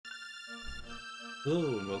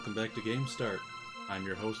Hello and welcome back to Game Start. I'm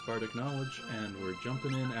your host Bardic Knowledge, and we're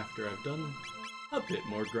jumping in after I've done a bit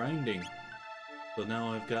more grinding. So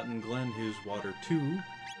now I've gotten Glenn his Water 2,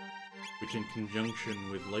 which in conjunction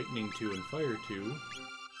with Lightning 2 and Fire 2,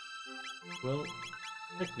 well,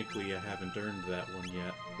 technically I haven't earned that one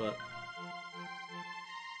yet, but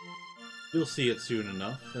you'll see it soon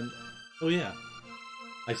enough, and oh yeah,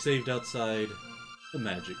 I saved outside the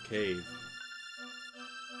Magic Cave.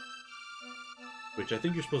 Which I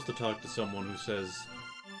think you're supposed to talk to someone who says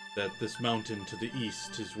that this mountain to the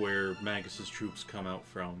east is where Magus's troops come out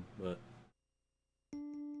from, but...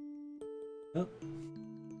 Oh.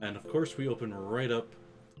 And of course we open right up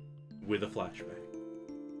with a flashback.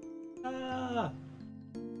 Ah!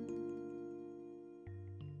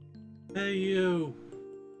 Hey you!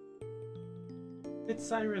 It's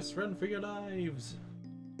Cyrus, run for your lives!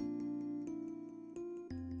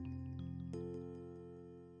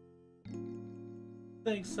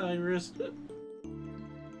 Thanks, Cyrus.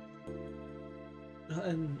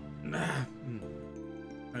 And that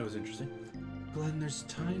was interesting. Glenn,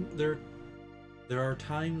 there are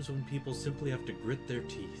times when people simply have to grit their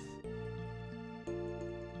teeth.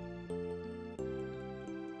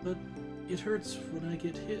 But it hurts when I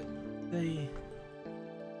get hit.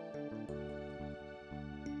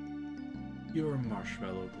 You're a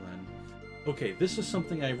marshmallow, Glenn. Okay, this is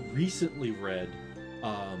something I recently read.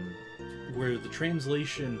 Where the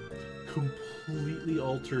translation completely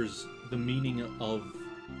alters the meaning of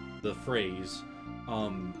the phrase,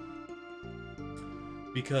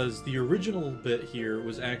 because the original bit here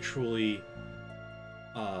was actually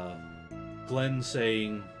Glenn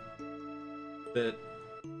saying that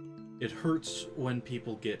it hurts when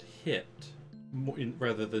people get hit,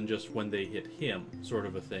 rather than just when they hit him, sort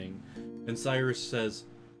of a thing. And Cyrus says,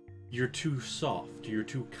 "You're too soft, you're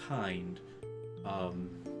too kind,"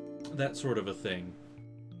 that sort of a thing.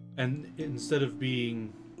 And instead of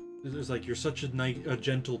being, it's like, "You're such a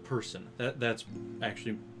gentle person." That's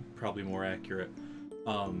actually probably more accurate.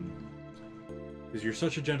 Because "you're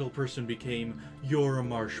such a gentle person" became "you're a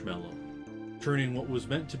marshmallow," turning what was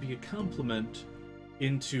meant to be a compliment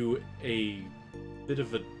into a bit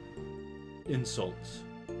of an insult,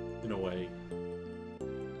 in a way.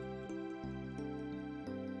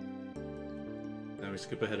 Now we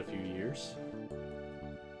skip ahead a few years.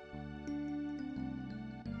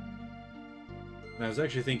 And I was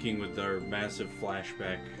actually thinking with our massive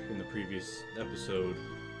flashback in the previous episode,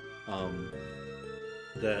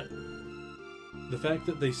 that the fact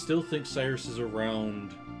that they still think Cyrus is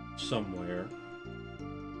around somewhere,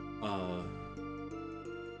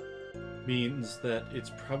 means that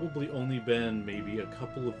it's probably only been maybe a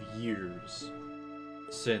couple of years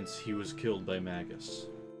since he was killed by Magus.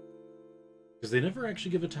 Because they never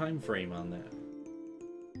actually give a time frame on that.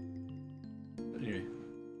 Anyway.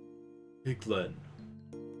 Hey Glenn,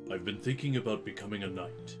 I've been thinking about becoming a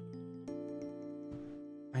knight.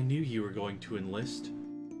 I knew you were going to enlist.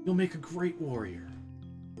 You'll make a great warrior.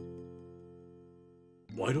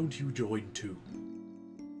 Why don't you join too?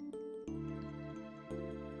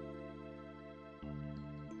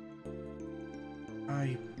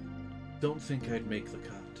 I don't think I'd make the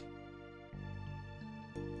cut.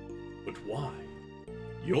 But why?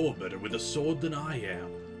 You're better with a sword than I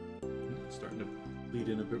am. Starting to lead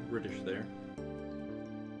in a bit British there.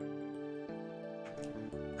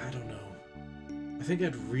 I don't know. I think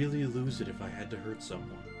I'd really lose it if I had to hurt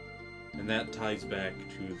someone. And that ties back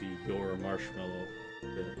to the "you're a marshmallow"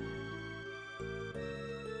 bit.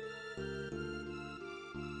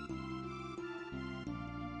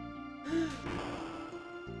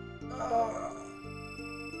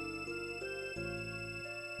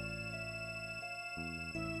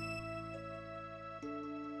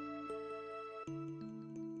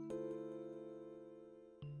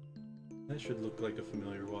 That should look like a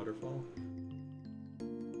familiar waterfall.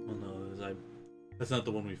 Oh no, that's not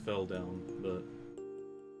the one we fell down, but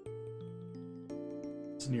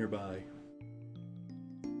it's nearby.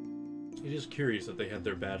 It is curious that they had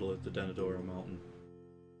their battle at the Denadora Mountain.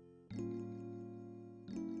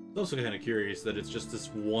 It's also kind of curious that it's just this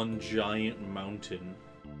one giant mountain.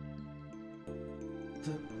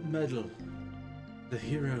 The medal. The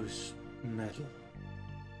hero's medal.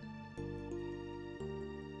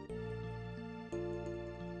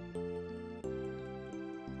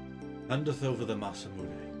 Handeth over the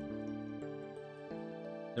Masamune.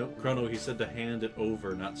 Nope, Chrono, he said to hand it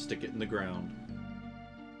over, not stick it in the ground.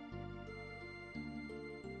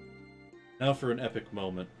 Now for an epic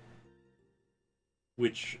moment.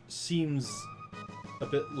 Which seems a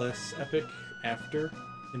bit less epic after,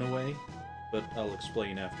 in a way, but I'll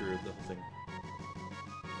explain after the whole thing.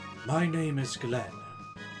 My name is Glenn,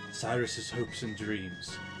 Cyrus's hopes and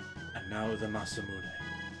dreams, and now the Masamune.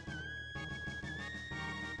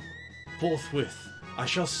 Forthwith, I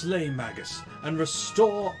shall slay Magus and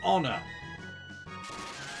restore honor.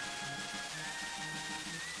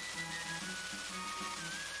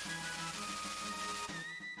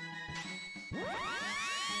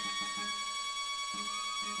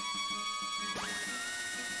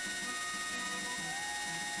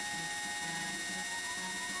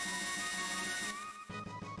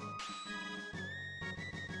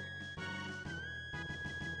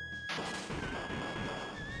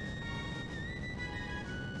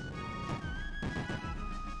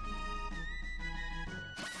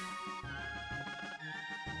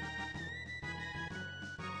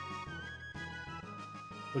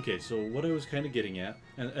 Okay, so what I was kind of getting at,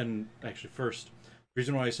 and actually first, the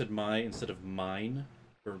reason why I said my instead of mine,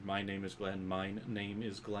 or my name is Glenn, mine name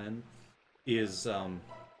is Glenn, is,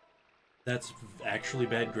 that's actually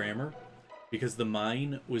bad grammar, because the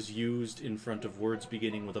mine was used in front of words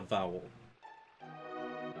beginning with a vowel.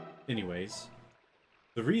 Anyways,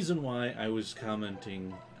 the reason why I was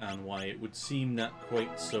commenting on why it would seem not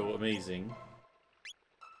quite so amazing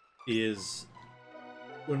is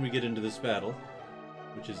when we get into this battle,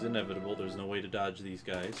 which is inevitable, there's no way to dodge these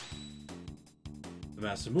guys. The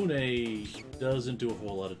Masamune doesn't do a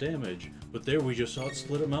whole lot of damage, but there we just saw it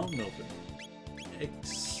split a mountain open.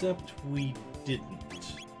 Except we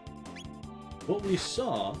didn't. What we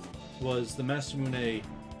saw was the Masamune...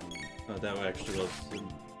 that actually was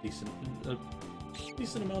a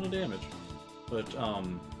decent amount of damage. But,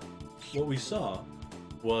 what we saw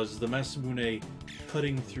was the Masamune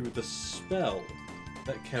cutting through the spell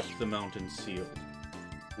that kept the mountain sealed,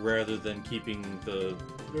 rather than cutting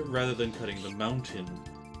the mountain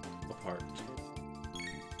apart.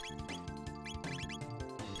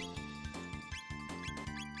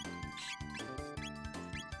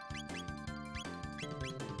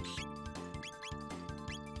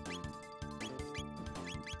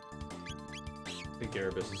 I think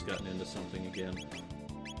Erebus has gotten into something again.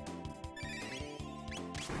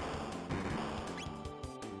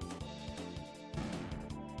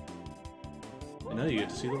 And now you get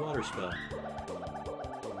to see the water spell.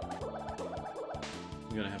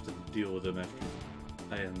 I'm gonna have to deal with him after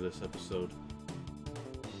I end this episode.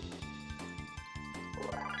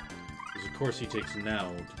 Because of course he takes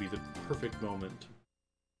now to be the perfect moment.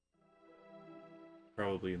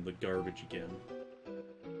 Probably in the garbage again.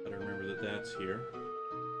 Gotta remember that that's here.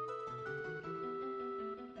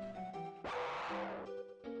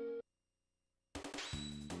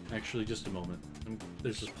 Actually, just a moment.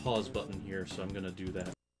 There's this pause button here, so I'm gonna do that.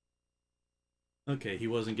 Okay, he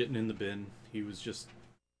wasn't getting in the bin. He was just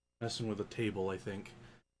messing with a table, I think.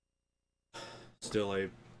 Still, I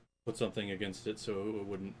put something against it so it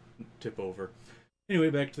wouldn't tip over. Anyway,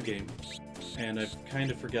 back to the game. And I've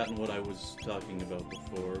kind of forgotten what I was talking about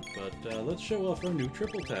before, but let's show off our new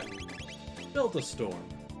triple tech. Delta Storm.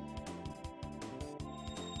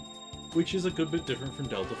 Which is a good bit different from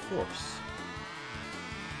Delta Force.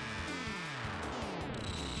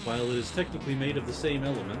 While it is technically made of the same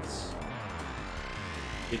elements,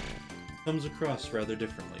 it comes across rather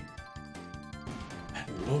differently.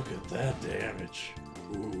 And look at that damage!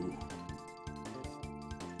 Ooh.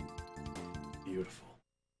 Beautiful.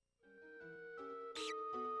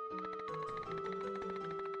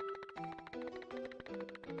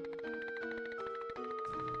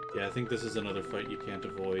 Yeah, I think this is another fight you can't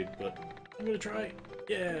avoid, but I'm gonna try.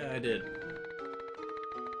 Yeah, I did.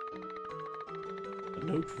 A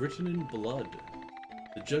note written in blood.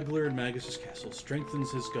 The juggler in Magus Castle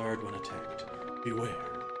strengthens his guard when attacked. Beware.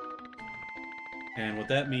 And what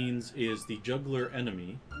that means is the juggler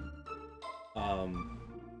enemy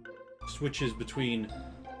switches between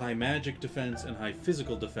high magic defense and high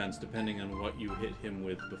physical defense depending on what you hit him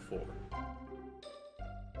with before.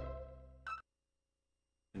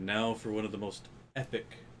 And now for one of the most epic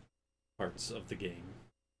parts of the game.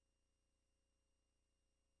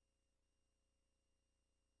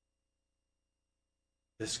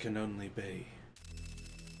 This can only be.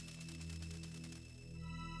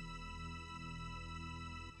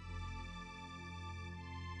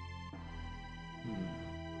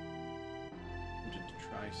 Wanted to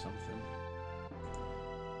try something.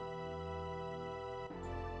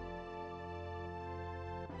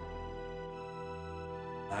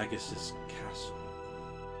 Magus Castle.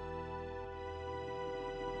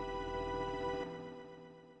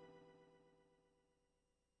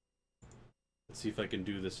 Let's see if I can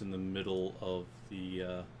do this in the middle of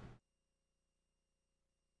the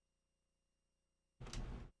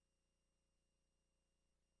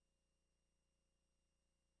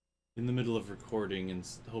in the middle of recording and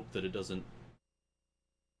hope that it doesn't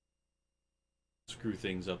screw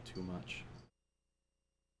things up too much.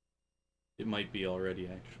 It might be already,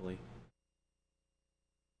 actually.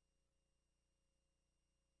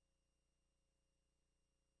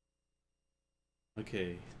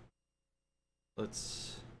 Okay.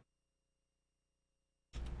 Let's...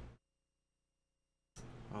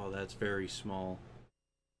 Oh, that's very small.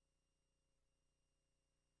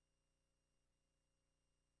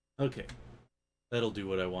 Okay. That'll do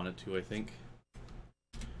what I want it to, I think.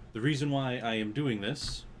 The reason why I am doing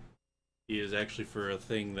this is actually for a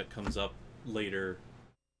thing that comes up later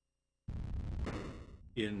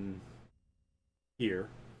in here.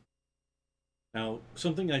 Now,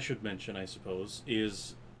 something I should mention, I suppose,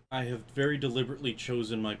 is I have very deliberately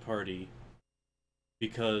chosen my party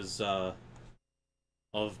because of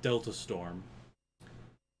Delta Storm,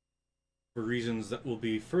 for reasons that will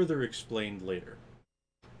be further explained later.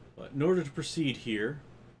 But in order to proceed here,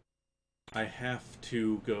 I have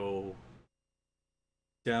to go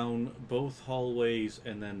down both hallways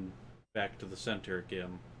and then back to the center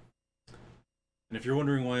again. And if you're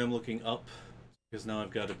wondering why I'm looking up, because now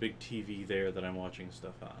I've got a big TV there that I'm watching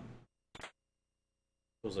stuff on.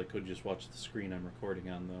 Suppose I could just watch the screen I'm recording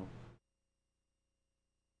on, though.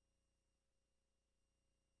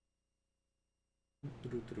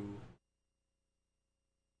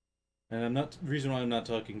 And the reason why I'm not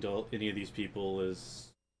talking to any of these people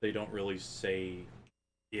is they don't really say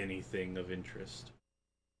anything of interest.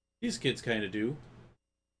 These kids kind of do.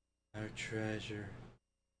 Our treasure.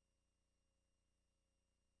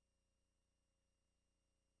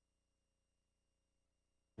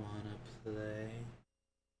 Wanna play?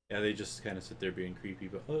 Yeah, they just kind of sit there being creepy,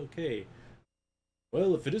 but okay.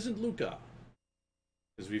 Well, if it isn't Luca,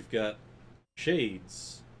 because we've got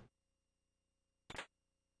shades,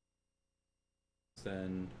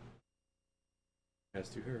 then pass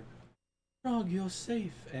through her. Frog, you're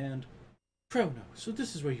safe, and Chrono, so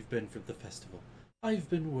this is where you've been for the festival. I've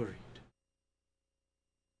been worried.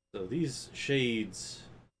 So these shades,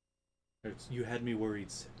 you had me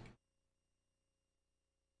worried sick.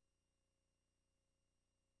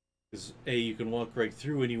 Because A, you can walk right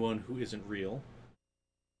through anyone who isn't real,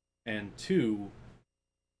 and two,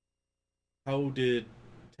 how did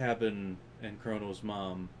Tabin and Chrono's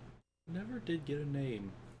mom, never did get a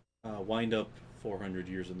name, wind up 400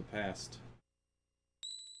 years in the past?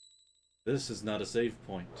 This is not a save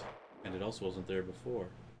point, and it also wasn't there before.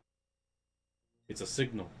 It's a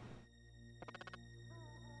signal.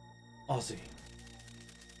 Ozzy.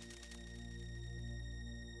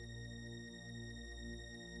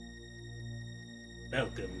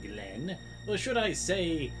 Welcome, Glenn. Or should I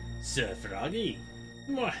say, Sir Froggy?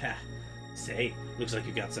 Mwah! Say, looks like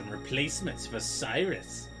you got some replacements for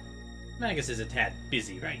Cyrus. Magus is a tad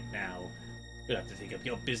busy right now. You'll have to take up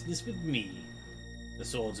your business with me. The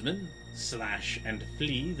swordsman, Slash and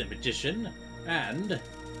Flea the magician, and...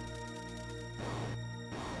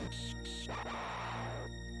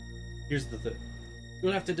 Here's the thing.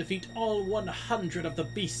 You'll have to defeat all 100 of the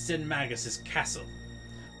beasts in Magus's castle.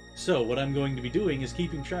 So, what I'm going to be doing is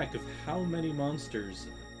keeping track of how many monsters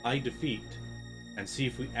I defeat, and see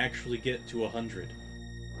if we actually get to 100.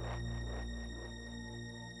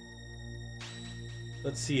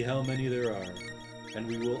 Let's see how many there are. And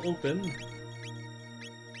we will open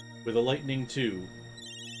with a lightning 2.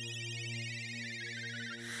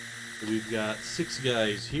 We've got 6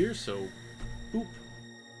 guys here, so boop.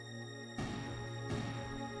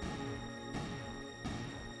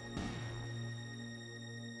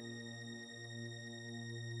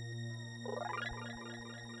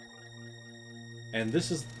 And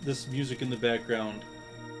this music in the background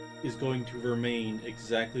is going to remain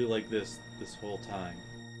exactly like this whole time.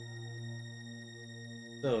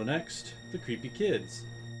 So next, the creepy kids.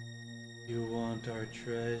 You want our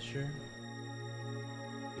treasure?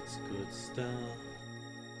 It's good stuff.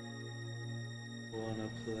 Wanna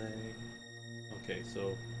play? Okay,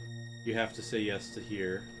 so you have to say yes to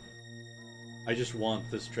here. I just want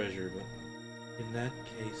this treasure, but in that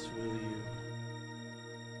case, will you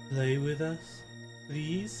play with us?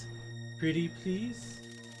 Please? Pretty please?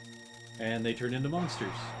 And they turn into monsters.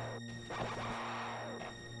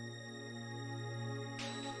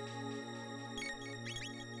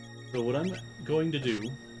 So what I'm going to do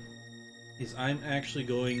is I'm actually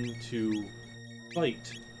going to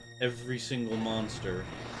fight every single monster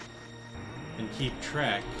and keep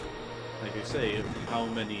track, like I say, of how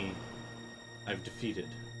many I've defeated.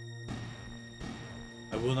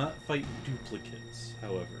 I will not fight duplicates,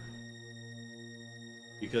 however.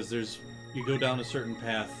 Because you go down a certain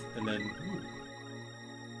path and then...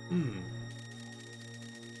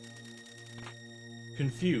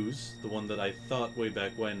 Confuse, the one that I thought way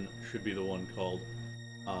back when should be the one called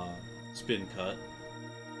Spin Cut,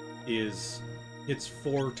 hits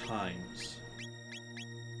 4 times.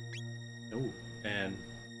 Oh, and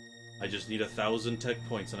I just need 1,000 tech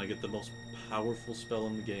points and I get the most powerful spell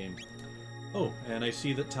in the game. Oh, and I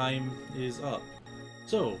see that time is up.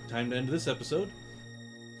 So, time to end this episode,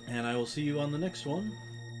 and I will see you on the next one.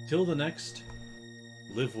 Till the next,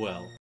 live well.